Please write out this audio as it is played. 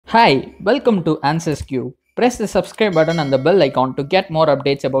Hi, welcome to answersQ. Press the subscribe button and the bell icon to get more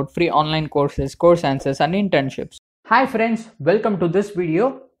updates about free online courses, course answers and internships. Hi friends, welcome to this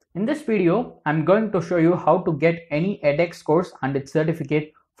video. In this video, I'm going to show you how to get any edX course and its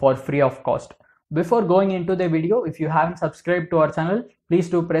certificate for free of cost. Before going into the video, if you haven't subscribed to our channel, please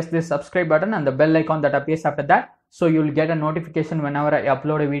do press this subscribe button and the bell icon that appears after that, so you'll get a notification whenever I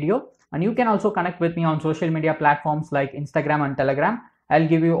upload a video. And you can also connect with me on social media platforms like Instagram and Telegram. I'll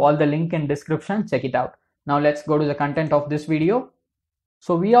give you all the link in description. Check it out. Now let's go to the content of this video.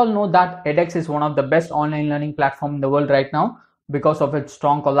 So we all know that edX is one of the best online learning platform in the world right now because of its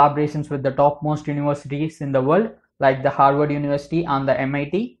strong collaborations with the topmost universities in the world like the Harvard University and the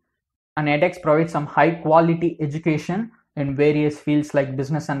MIT. And edX provides some high quality education in various fields like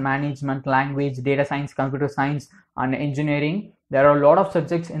business and management, language, data science, computer science and engineering. There are a lot of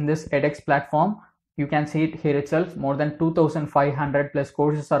subjects in this edX platform. You can see it here itself. More than 2,500 plus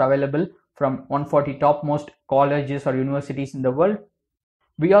courses are available from 140 topmost colleges or universities in the world.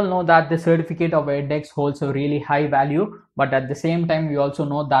 We all know that the certificate of edX holds a really high value, but at the same time we also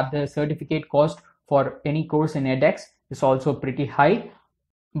know that the certificate cost for any course in edX is also pretty high.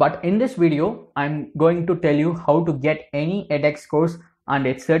 But in this video, I'm going to tell you how to get any edX course and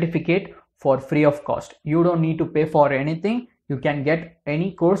its certificate for free of cost. You don't need to pay for anything. You can get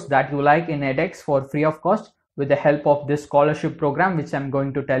any course that you like in edX for free of cost with the help of this scholarship program, which I'm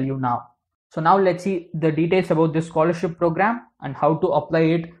going to tell you now. So now let's see the details about this scholarship program and how to apply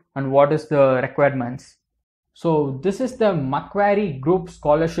it and what is the requirements. So this is the Macquarie Group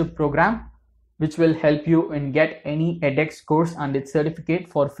Scholarship Program, which will help you in get any edX course and its certificate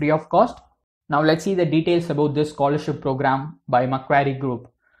for free of cost. Now let's see the details about this scholarship program by Macquarie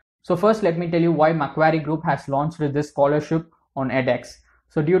Group. So first let me tell you why Macquarie Group has launched this scholarship on edX.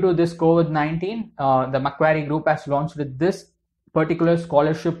 So due to this COVID-19, the Macquarie Group has launched this particular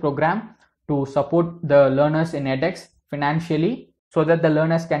scholarship program to support the learners in edX financially so that the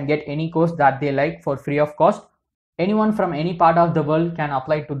learners can get any course that they like for free of cost. Anyone from any part of the world can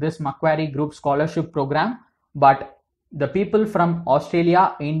apply to this Macquarie Group Scholarship Program, but the people from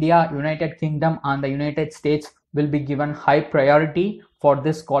Australia, India, United Kingdom and the United States will be given high priority for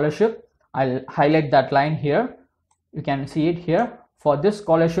this scholarship. I'll highlight that line here. You can see it here. For this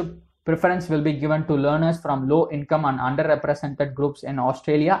scholarship, preference will be given to learners from low income and underrepresented groups in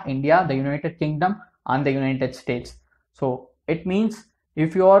Australia, India, the United Kingdom and the United States. So it means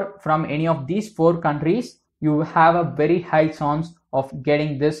if you are from any of these four countries, you have a very high chance of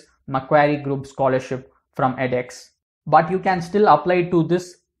getting this Macquarie Group Scholarship from edX. But you can still apply to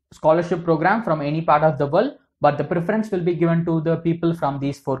this scholarship program from any part of the world, but the preference will be given to the people from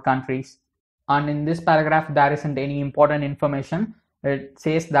these four countries. And in this paragraph, there isn't any important information. It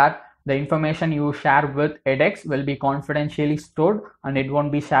says that the information you share with edX will be confidentially stored and it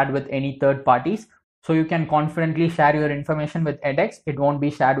won't be shared with any third parties. So you can confidently share your information with edX. It won't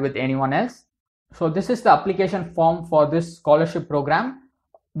be shared with anyone else. So this is the application form for this scholarship program.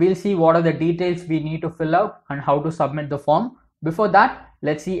 We'll see what are the details we need to fill out and how to submit the form. Before that,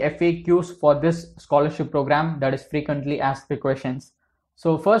 let's see FAQs for this scholarship program, that is frequently asked questions.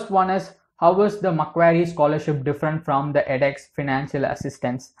 So first one is, how is the Macquarie scholarship different from the edX financial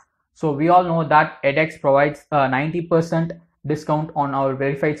assistance? So we all know that edX provides a 90% discount on our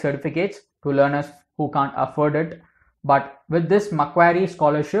verified certificates to learners who can't afford it. But with this Macquarie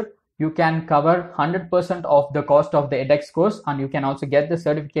scholarship, you can cover 100% of the cost of the edX course and you can also get the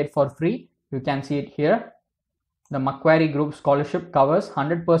certificate for free. You can see it here. The Macquarie Group Scholarship covers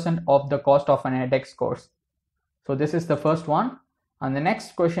 100% of the cost of an edX course. So this is the first one. And the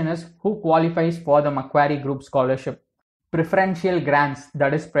next question is, who qualifies for the Macquarie Group Scholarship? Preferential grants,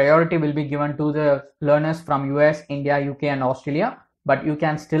 that is priority will be given to the learners from US, India, UK and Australia, but you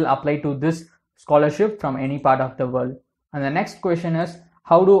can still apply to this scholarship from any part of the world. And the next question is,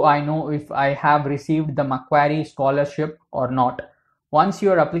 how do I know if I have received the Macquarie scholarship or not? Once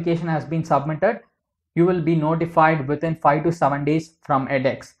your application has been submitted, you will be notified within 5 to 7 days from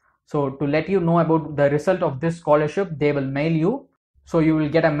edX. So to let you know about the result of this scholarship, they will mail you. So you will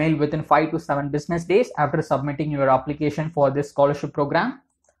get a mail within 5 to 7 business days after submitting your application for this scholarship program.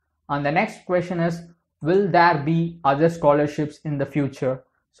 And the next question is, will there be other scholarships in the future?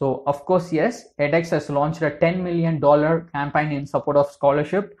 So of course, yes, edX has launched a $10 million campaign in support of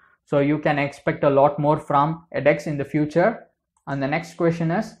scholarship. So you can expect a lot more from edX in the future. And the next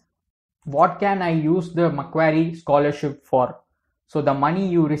question is, what can I use the Macquarie scholarship for? So the money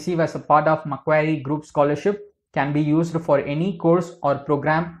you receive as a part of Macquarie Group Scholarship can be used for any course or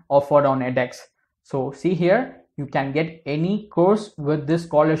program offered on edX. So see here, you can get any course with this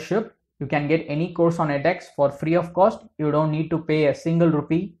scholarship. You can get any course on edX for free of cost. You don't need to pay a single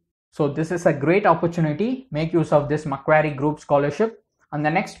rupee So this is a great opportunity. Make use of this Macquarie Group Scholarship. And the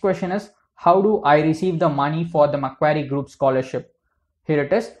next question is, how do I receive the money for the Macquarie Group Scholarship? Here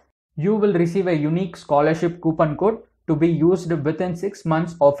it is. You will receive a unique scholarship coupon code to be used within 6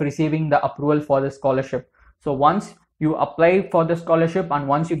 months of receiving the approval for the scholarship. So once you apply for the scholarship and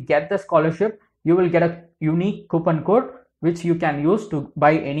once you get the scholarship, you will get a unique coupon code which you can use to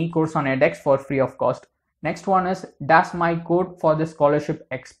buy any course on edX for free of cost. Next one is, does my code for the scholarship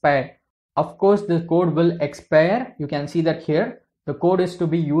expire? Of course, the code will expire. You can see that here. The code is to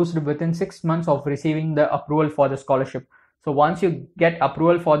be used within 6 months of receiving the approval for the scholarship. So once you get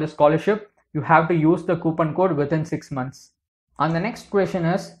approval for the scholarship, you have to use the coupon code within 6 months. And the next question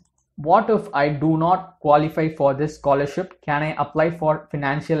is, what if I do not qualify for this scholarship? Can I apply for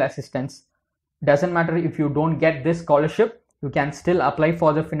financial assistance? Doesn't matter if you don't get this scholarship, you can still apply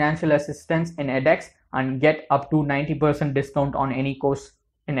for the financial assistance in edX and get up to 90% discount on any course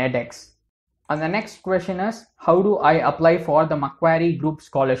in edX. And the next question is, how do I apply for the Macquarie Group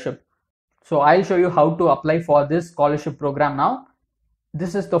Scholarship? So I'll show you how to apply for this scholarship program now.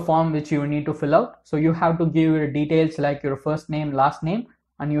 This is the form which you need to fill out. So you have to give your details like your first name, last name,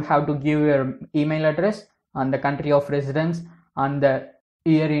 and you have to give your email address and the country of residence and the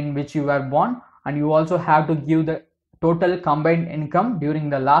year in which you were born. And you also have to give the total combined income during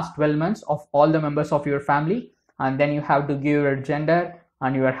the last 12 months of all the members of your family. And then you have to give your gender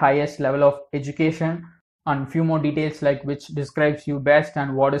and your highest level of education and few more details like which describes you best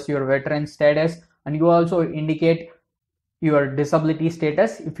and what is your veteran status. And you also indicate your disability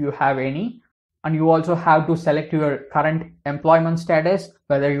status if you have any. And you also have to select your current employment status,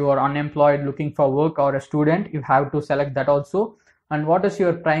 whether you are unemployed, looking for work, or a student. You have to select that also. And what is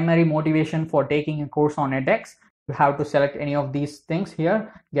your primary motivation for taking a course on edX? You have to select any of these things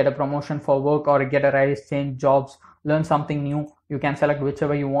here. Get a promotion for work or get a rise, change jobs, learn something new. You can select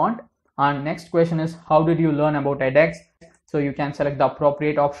whichever you want. And next question is, how did you learn about edX? So you can select the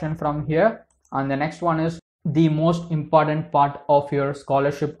appropriate option from here. And the next one is the most important part of your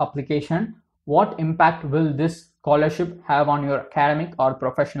scholarship application. What impact will this scholarship have on your academic or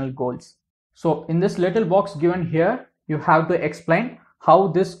professional goals? So in this little box given here, you have to explain how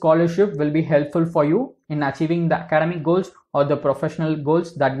this scholarship will be helpful for you in achieving the academic goals or the professional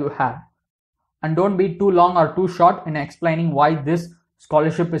goals that you have. And don't be too long or too short in explaining why this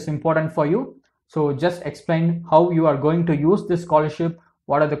scholarship is important for you. So just explain how you are going to use this scholarship,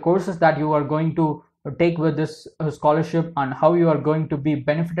 what are the courses that you are going to take with this scholarship, and how you are going to be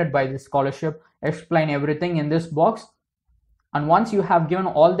benefited by this scholarship. Explain everything in this box. And once you have given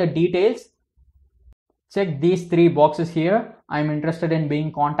all the details, check these 3 boxes here. I'm interested in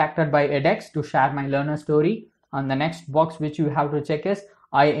being contacted by edX to share my learner story. And the next box which you have to check is,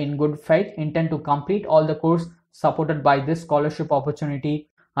 I in good faith intend to complete all the course supported by this scholarship opportunity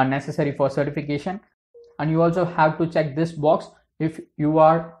and necessary for certification. And you also have to check this box if you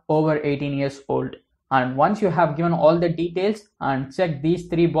are over 18 years old. And once you have given all the details and check these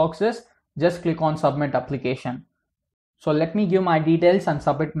 3 boxes, just click on submit application. So let me give my details and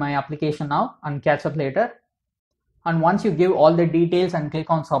submit my application now and catch up later. And once you give all the details and click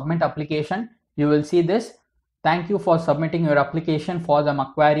on submit application, you will see this. Thank you for submitting your application for the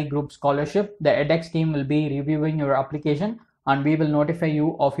Macquarie Group Scholarship. The edX team will be reviewing your application and we will notify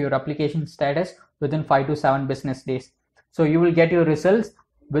you of your application status within 5 to 7 business days. So you will get your results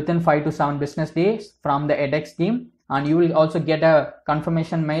within 5 to 7 business days from the edX team, and you will also get a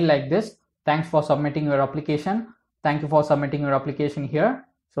confirmation mail like this. Thanks for submitting your application. Thank you for submitting your application here.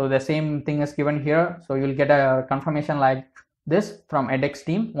 So the same thing is given here. So you'll get a confirmation like this from edX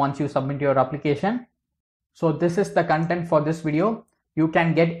team once you submit your application. So this is the content for this video. You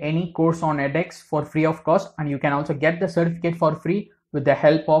can get any course on edX for free of cost, and you can also get the certificate for free with the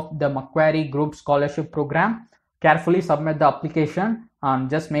help of the Macquarie Group Scholarship Program. Carefully submit the application and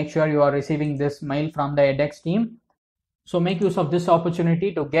just make sure you are receiving this mail from the edX team. So make use of this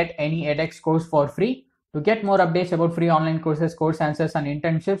opportunity to get any edX course for free. To get more updates about free online courses, course answers and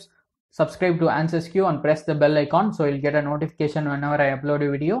internships, subscribe to answersQ and press the bell icon so you'll get a notification whenever I upload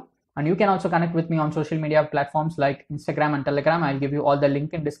a video. And you can also connect with me on social media platforms like Instagram and Telegram. I'll give you all the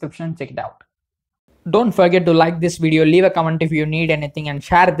link in description. Check it out. Don't forget to like this video, leave a comment if you need anything, and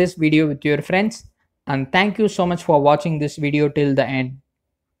share this video with your friends. And thank you so much for watching this video till the end.